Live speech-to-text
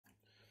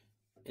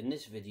In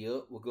this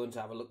video, we're going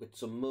to have a look at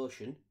some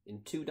motion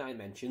in 2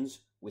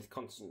 dimensions with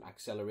constant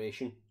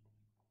acceleration.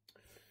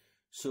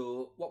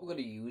 So what we're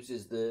going to use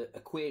is the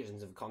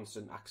equations of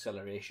constant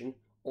acceleration,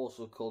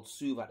 also called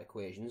Suvat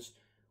equations,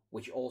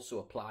 which also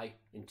apply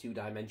in 2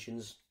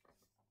 dimensions.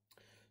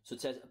 So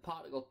it says a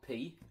particle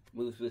P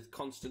moves with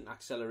constant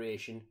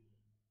acceleration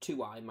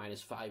 2I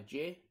minus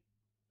 5j.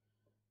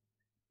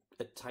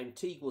 At time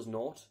t equals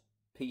 0,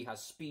 P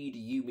has speed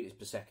u meters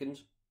per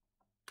second.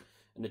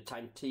 And at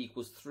time t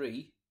equals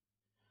 3,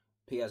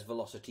 P has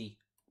velocity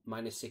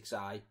minus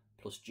 6I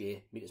plus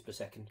j meters per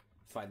second.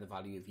 Find the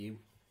value of u.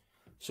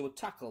 So we'll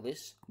tackle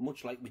this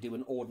much like we do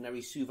an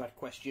ordinary Suvat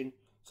question.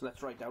 So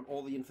let's write down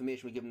all the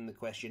information we're given in the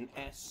question.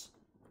 S,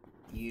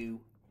 U,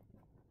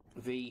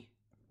 V,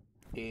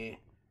 A,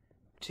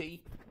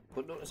 T.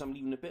 But notice I'm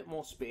leaving a bit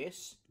more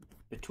space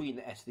between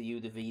the S, the U,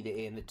 the V,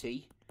 the A and the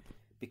T,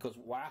 because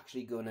we're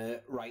actually going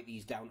to write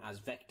these down as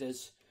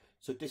vectors.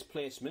 So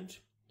displacement,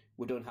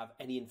 we don't have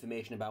any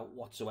information about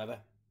whatsoever.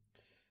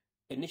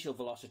 Initial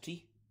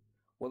velocity,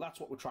 well, that's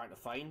what we're trying to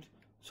find.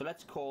 So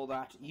let's call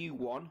that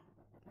U1,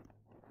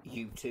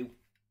 U2.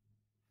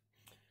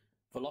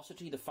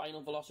 Velocity, the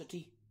final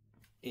velocity,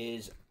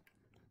 is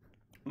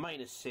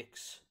minus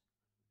 6,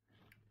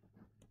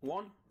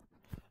 1.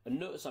 And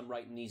notice I'm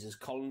writing these as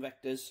column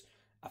vectors.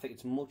 I think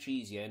it's much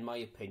easier, in my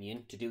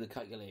opinion, to do the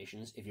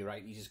calculations if you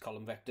write these as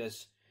column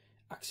vectors.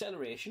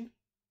 Acceleration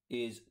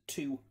is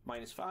 2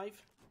 minus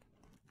 5.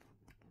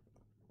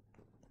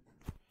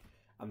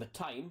 And the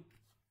time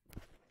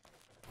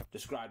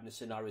described in the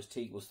scenario as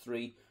t equals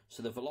 3.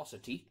 So the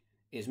velocity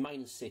is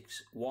minus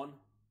 6, 1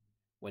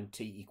 when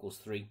t equals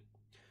 3.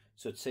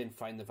 So it's saying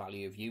find the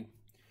value of u.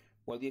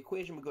 Well, the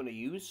equation we're going to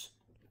use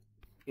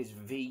is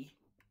v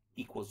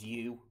equals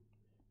u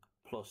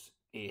plus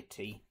at.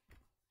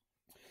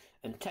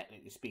 And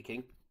technically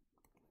speaking,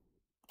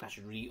 I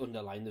should really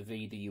underline the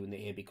v, the u and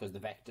the a because the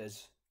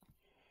vectors.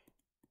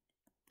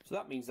 So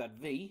that means that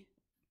v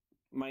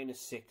minus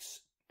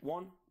 6,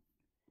 1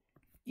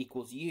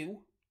 equals u,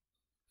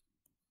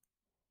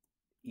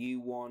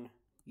 u1,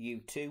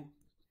 u2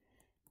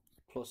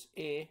 plus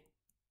a,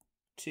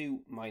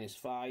 2 minus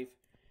 5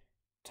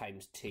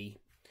 times t.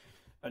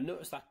 And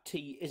notice that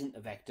t isn't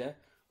a vector.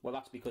 Well,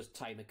 that's because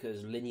time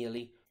occurs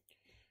linearly.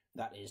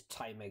 That is,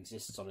 time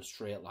exists on a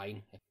straight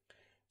line.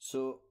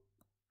 So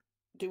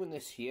doing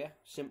this here,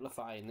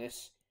 simplifying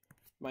this,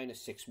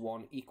 minus 6,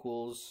 1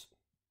 equals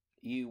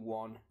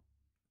u1,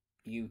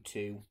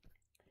 u2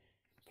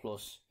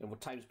 plus, and we'll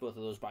times both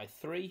of those by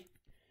 3.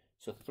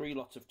 So 3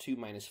 lots of 2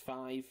 minus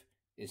 5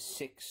 is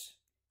 6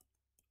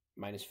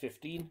 minus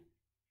 15.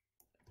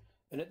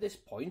 And at this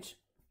point,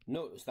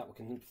 notice that we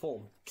can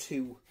form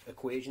 2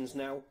 equations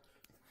now.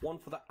 One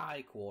for the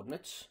I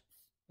coordinates,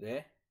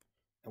 there,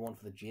 and one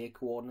for the j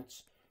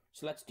coordinates.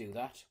 So let's do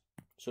that.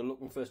 So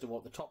looking first of all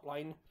at the top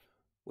line,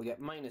 we get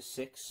minus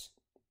 6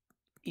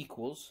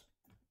 equals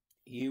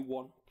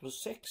u1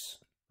 plus 6.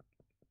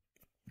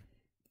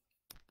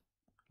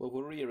 Well,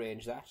 we'll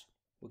rearrange that.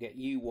 We'll get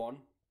u1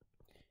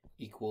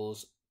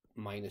 equals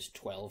minus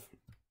 12.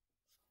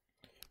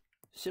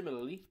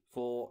 Similarly,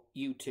 for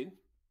u2,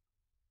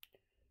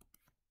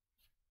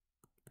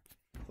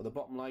 for the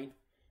bottom line,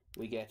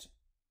 we get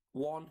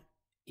 1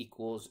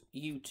 equals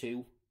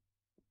u2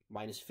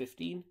 minus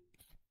 15,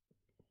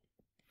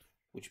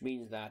 which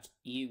means that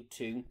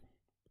u2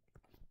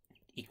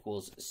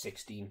 equals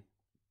 16.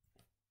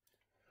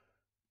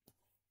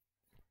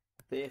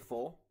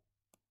 Therefore,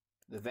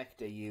 the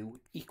vector u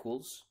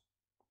equals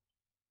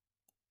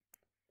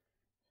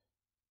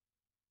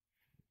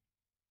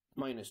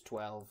minus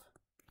 12,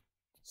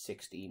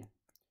 16.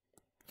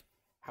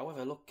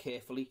 However, look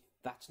carefully,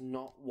 that's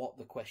not what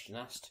the question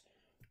asked.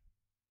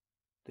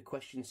 The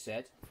question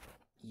said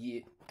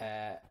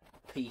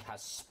P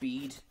has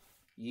speed,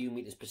 u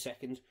meters per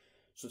second,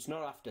 so it's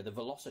not after the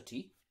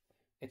velocity,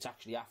 it's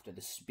actually after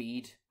the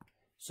speed.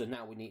 So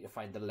now we need to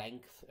find the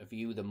length of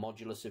u, the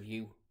modulus of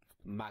u,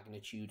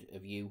 magnitude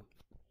of u.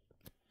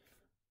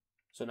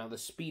 So now the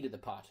speed of the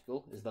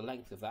particle is the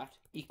length of that,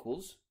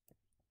 equals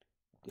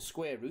the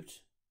square root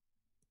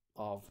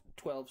of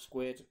 12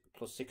 squared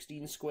plus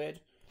 16 squared.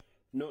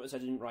 Notice I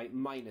didn't write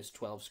minus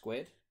 12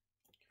 squared.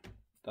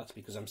 That's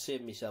because I'm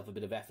saving myself a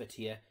bit of effort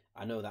here.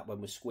 I know that when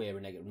we square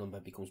a negative number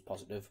it becomes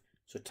positive.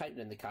 So typing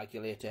in the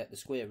calculator, the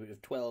square root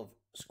of 12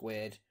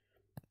 squared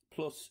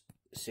plus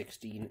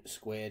 16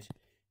 squared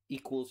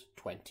equals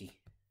 20.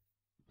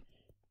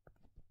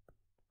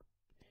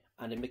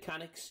 And in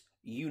mechanics,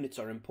 units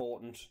are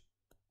important.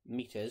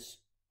 Meters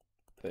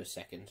per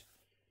second.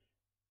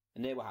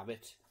 And there we have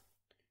it,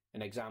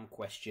 an exam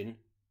question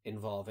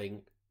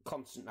involving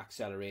constant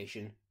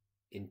acceleration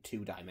in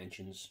 2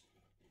 dimensions.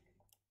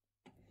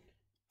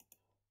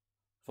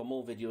 For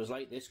more videos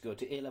like this, go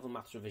to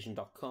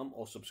alevelmathsrevision.com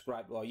or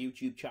subscribe to our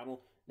YouTube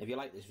channel. And if you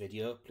like this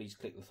video, please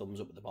click the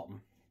thumbs up at the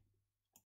bottom.